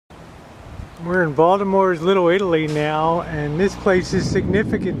We're in Baltimore's Little Italy now, and this place is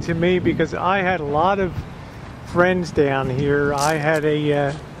significant to me because I had a lot of friends down here. I had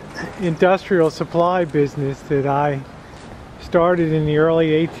a industrial supply business that I started in the early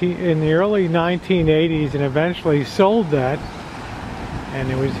 1980s and eventually sold that.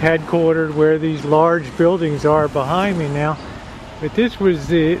 And it was headquartered where these large buildings are behind me now. But this was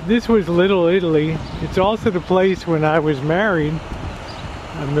Little Italy. It's also the place when I was married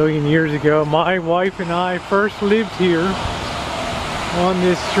a million years ago. My wife and I first lived here on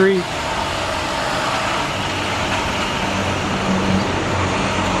this street.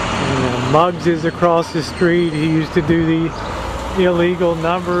 And Muggs is across the street. He used to do the illegal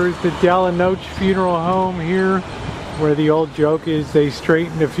numbers. The Della Noche Funeral Home here, where the old joke is they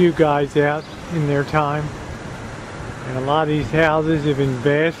straightened a few guys out in their time. And a lot of these houses have been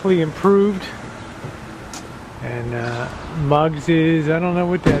vastly improved. And Muggs is, I don't know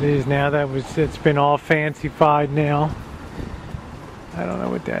what that is now. It's been all fancified now. I don't know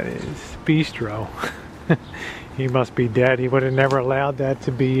what that is. Bistro. He must be dead. He would have never allowed that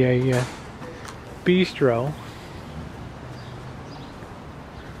to be a bistro.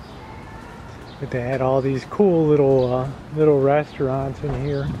 But they had all these cool little restaurants in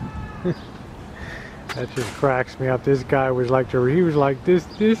here. That just cracks me up. This guy was like,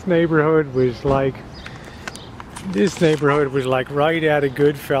 this neighborhood was like right out of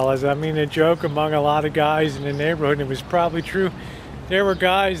Goodfellas. I mean, a joke among a lot of guys in the neighborhood, and it was probably true. There were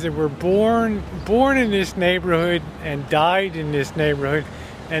guys that were born in this neighborhood and died in this neighborhood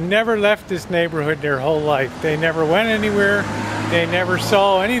and never left this neighborhood their whole life. They never went anywhere. They never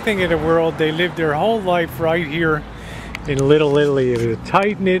saw anything in the world. They lived their whole life right here in Little Italy. It was a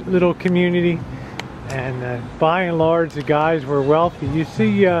tight-knit little community, and by and large the guys were wealthy. You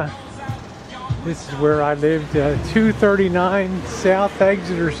see, this is where I lived, 239 South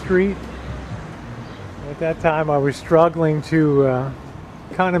Exeter Street. At that time I was struggling to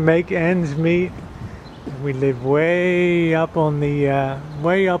kind of make ends meet. We lived way up on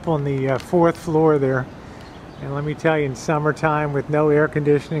the fourth floor there. And let me tell you, in summertime with no air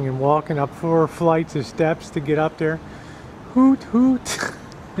conditioning and walking up 4 flights of steps to get up there, hoot hoot.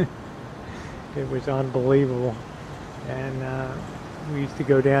 It was unbelievable. And we used to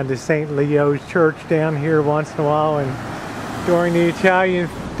go down to St. Leo's Church down here once in a while, and during the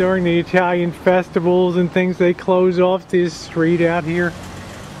Italian festivals and things, they close off this street out here,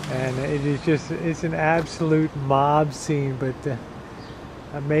 and it's an absolute mob scene. But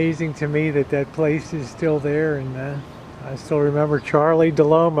amazing to me that place is still there. And I still remember Charlie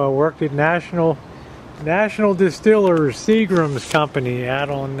DeLomo worked at National Distillers Seagram's company out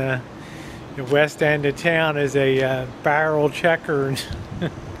on the west end of town as a barrel checker, and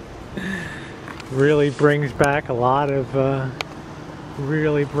really brings back a lot of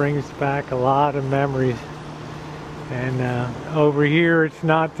memories. And over here it's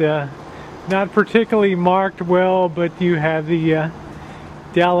not particularly marked well, but you have the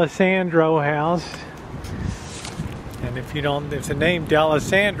D'Alessandro house. And if the name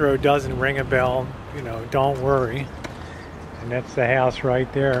D'Alessandro doesn't ring a bell, don't worry. And that's the house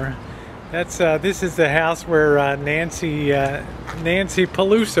right there. This is the house where Nancy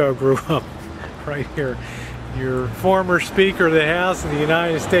Pelosi grew up, right here. Your former Speaker of the House of the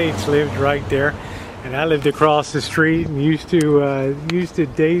United States lived right there, and I lived across the street and used to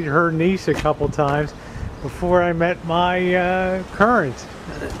date her niece a couple times before I met my not current,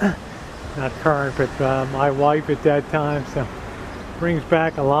 but my wife at that time. So brings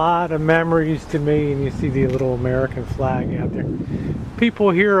back a lot of memories to me. And you see the little American flag out there.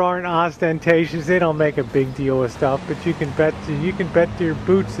 People here aren't ostentatious. They don't make a big deal of stuff, but you can bet your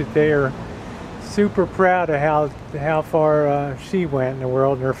boots that they are super proud of how far she went in the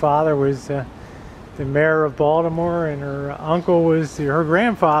world. And her father was the mayor of Baltimore, and her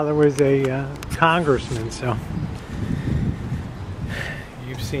grandfather was a congressman. So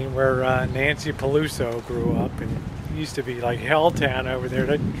you've seen where Nancy Pelosi grew up, and it used to be like Helltown over there.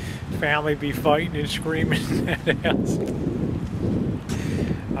 The family be fighting and screaming in that house.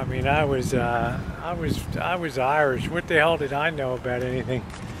 I mean, I was Irish. What the hell did I know about anything?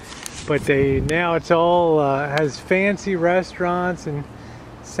 But now it's all has fancy restaurants, and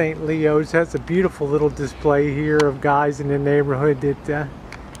St. Leo's has a beautiful little display here of guys in the neighborhood that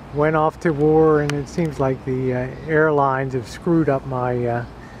went off to war. And it seems like the airlines have screwed up my.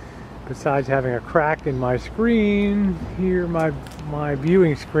 Besides having a crack in my screen here, my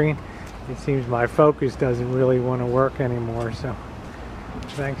viewing screen, it seems my focus doesn't really want to work anymore. So.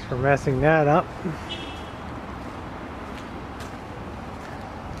 Thanks for messing that up. I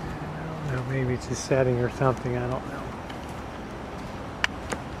don't know, maybe it's a setting or something, I don't know.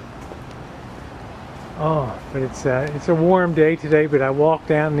 Oh, but it's a warm day today, but I walk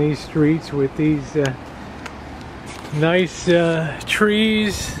down these streets with these nice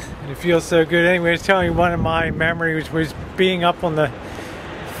trees, and it feels so good. Anyway, I was telling you one of my memories was being up on the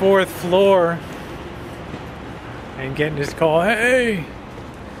 4th floor and getting this call, "Hey,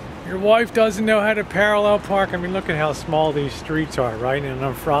 your wife doesn't know how to parallel park." I mean, look at how small these streets are, right? And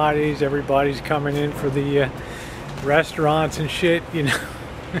on Fridays, everybody's coming in for the restaurants and shit, you know.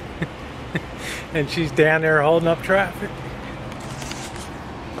 And she's down there holding up traffic.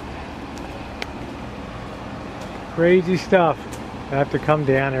 Crazy stuff. I have to come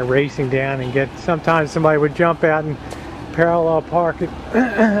down there, racing down and get, sometimes somebody would jump out and parallel park it.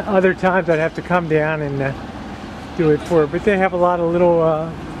 Other times I'd have to come down and do it for her. But they have a lot of little,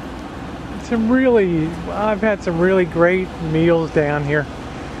 I've had some really great meals down here.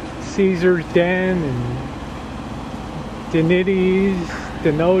 Caesar's Den and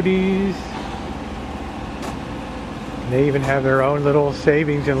Denotes. They even have their own little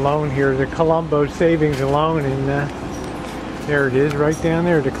savings and loan here, the Colombo Savings and Loan, and there it is, right down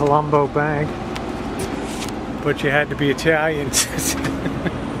there, the Colombo Bank. But you had to be Italian to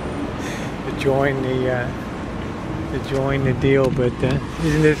join the deal. But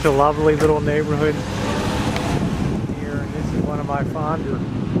isn't this a lovely little neighborhood here? And this is one of my fonder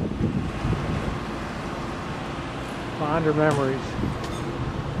memories.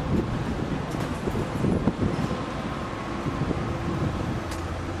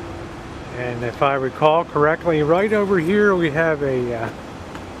 And if I recall correctly, right over here we have a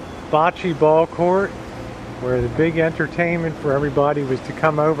bocce ball court where the big entertainment for everybody was to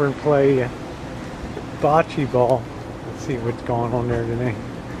come over and play bocce ball. Let's see what's going on there today.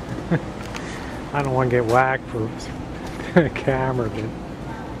 I don't want to get whacked for the camera, but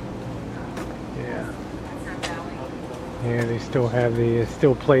yeah, they still have the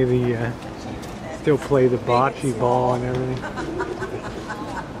still play the bocce ball and everything.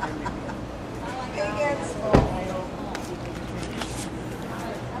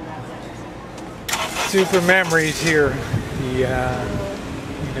 Super memories here,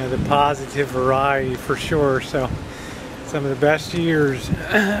 the positive variety for sure. So some of the best years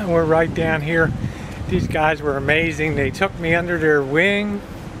were right down here. These guys were amazing. They took me under their wing,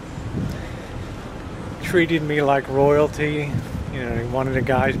 treated me like royalty. You know, one of the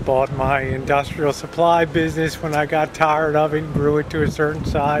guys bought my industrial supply business when I got tired of it and grew it to a certain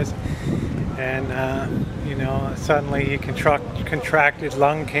size. And suddenly he contracted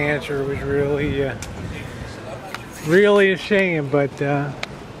lung cancer. It was really a shame, but a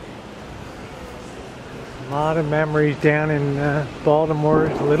lot of memories down in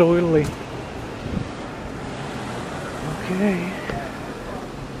Baltimore's Little Italy. Okay.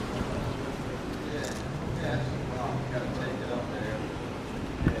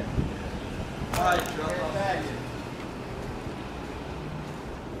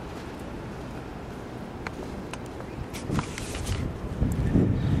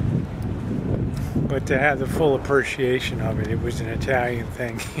 But to have the full appreciation of it, it was an Italian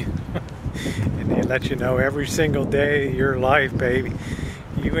thing. And they let you know every single day of your life, baby,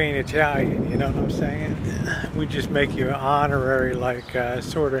 you ain't Italian, you know what I'm saying? We just make you honorary, like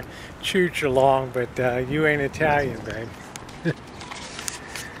sort of chooch along, but you ain't Italian, babe.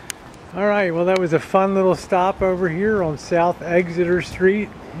 Alright, well that was a fun little stop over here on South Exeter Street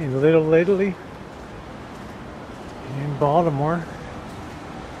in Little Italy in Baltimore.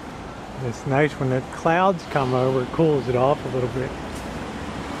 It's nice when the clouds come over, it cools it off a little bit.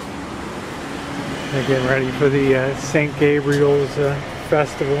 They're getting ready for the St. Gabriel's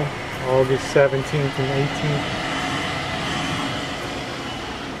Festival, August 17th and 18th.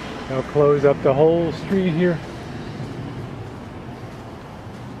 They'll close up the whole street here.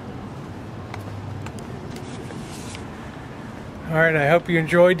 Alright, I hope you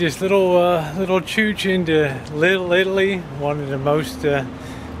enjoyed this little chooch into Little Italy, one of the most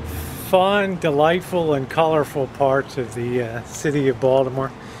fun, delightful, and colorful parts of the city of Baltimore,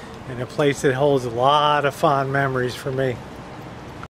 and a place that holds a lot of fond memories for me.